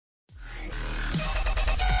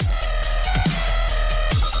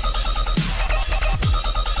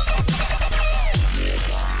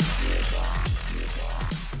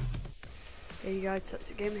Hey guys,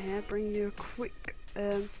 Toxic Gamer here, bringing you a quick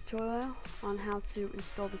tutorial on how to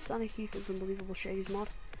install the Sonic Ether's Unbelievable Shaders mod.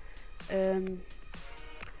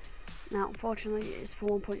 Now unfortunately it's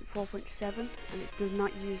for 1.4.7 and it does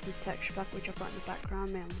not use this texture pack which I've got in the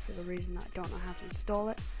background, mainly for the reason that I don't know how to install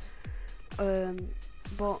it.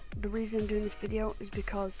 But the reason I'm doing this video is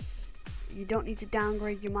because you don't need to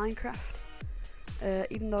downgrade your Minecraft,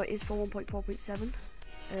 even though it is for 1.4.7.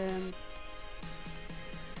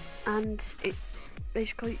 And it's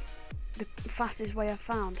basically the fastest way I've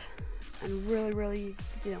found and really easy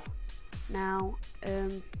to do. Now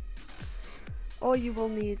all you will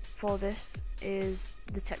need for this is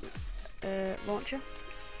the launcher,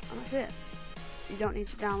 and that's it. You don't need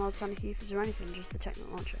to download Sonic Ethers or anything, just the Technic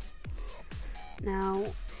launcher. Now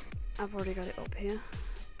I've already got it up here.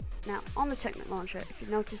 Now on the Technic launcher, if you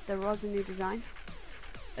notice, there was a new design,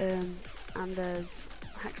 and there's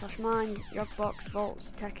 /mine, Yogbox,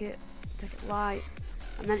 Volts, Tekkit Lite,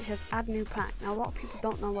 and then it says add new pack. Now a lot of people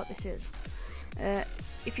don't know what this is.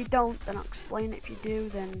 If you don't, then I'll explain it. If you do,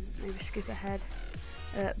 then maybe skip ahead.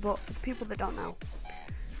 But for the people that don't know,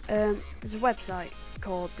 there's a website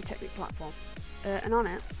called the Technic platform, and on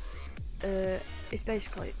it, it's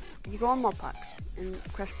basically, you go on mod packs and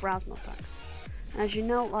press browse mod packs, and as you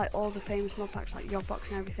know, like all the famous mod packs like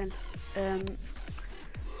Yogbox and everything,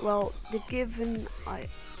 well, they've given like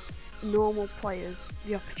normal players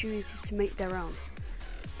the opportunity to make their own.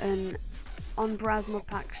 And on browse mod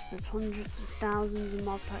packs, there's hundreds of thousands of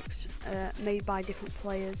mod packs made by different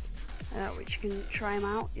players, which you can try them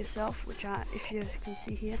out yourself. Which if you can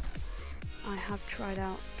see here, I have tried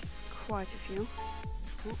out quite a few.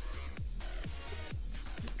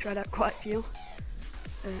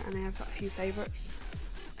 And I have got a few favourites.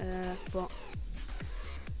 But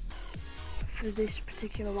for this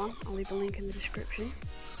particular one, I'll leave a link in the description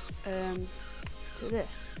to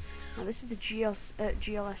this. Now this is the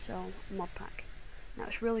GLSL mod pack. Now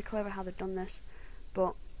it's really clever how they've done this,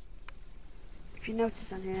 but if you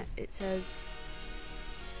notice on here, it says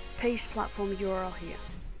paste platform URL here.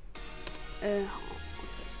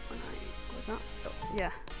 What's that? Oh,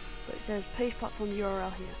 yeah, but it says paste platform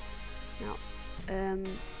URL here. Now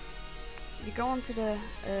you go onto the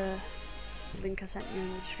link I sent you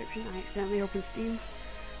in the description. I accidentally opened Steam,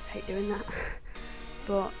 hate doing that.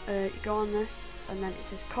 But you go on this, and then it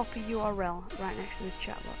says copy URL right next to this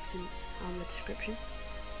chat box on the description.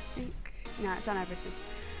 I think, no, it's on everything.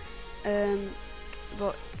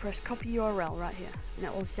 But press copy URL right here, and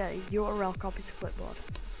it will say URL copy to clipboard.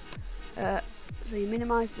 So you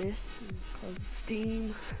minimize this, and close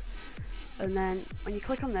Steam, and then when you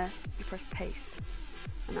click on this, you press paste,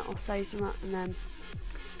 and that will say something, and then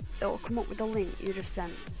it will come up with the link you just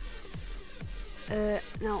sent.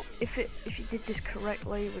 Now, if you did this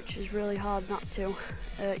correctly, which is really hard not to,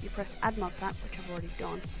 you press add mod pack, which I've already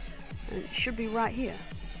done, and it should be right here.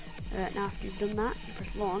 Now after you've done that, you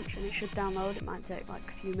press launch, and it should download. It might take like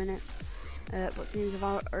a few minutes, but since I've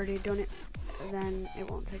already done it, then it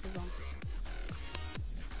won't take as long.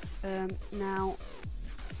 Now,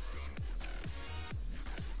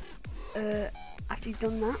 after you've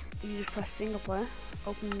done that, you just press single player,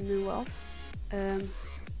 open the new world,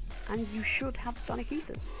 and you should have Sonic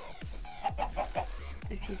Ethers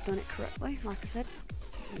if you've done it correctly, like I said,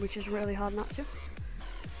 which is really hard not to.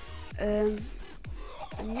 And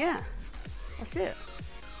yeah, that's it.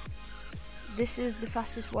 This is the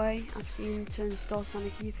fastest way I've seen to install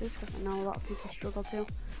Sonic Ethers, because I know a lot of people struggle to.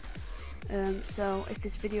 So if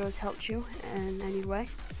this video has helped you in any way,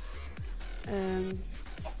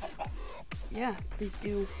 yeah, please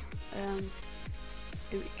do what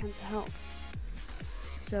you can to help.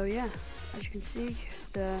 So yeah, as you can see,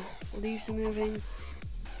 the leaves are moving,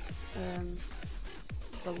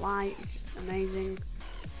 the light is just amazing.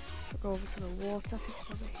 If I go over to the water, I think it's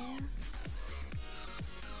over here.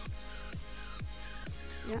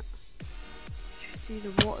 Yeah, as you can see,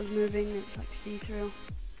 the water's moving, and it's like see-through,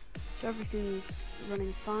 so everything's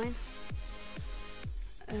running fine.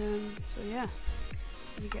 So yeah,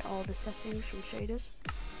 you get all the settings from shaders,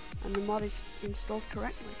 and the mod is installed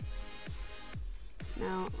correctly.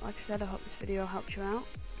 Now, like I said, I hope this video helped you out.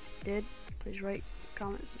 If it did, please rate,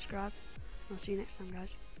 comment, and subscribe. I'll see you next time,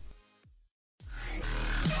 guys.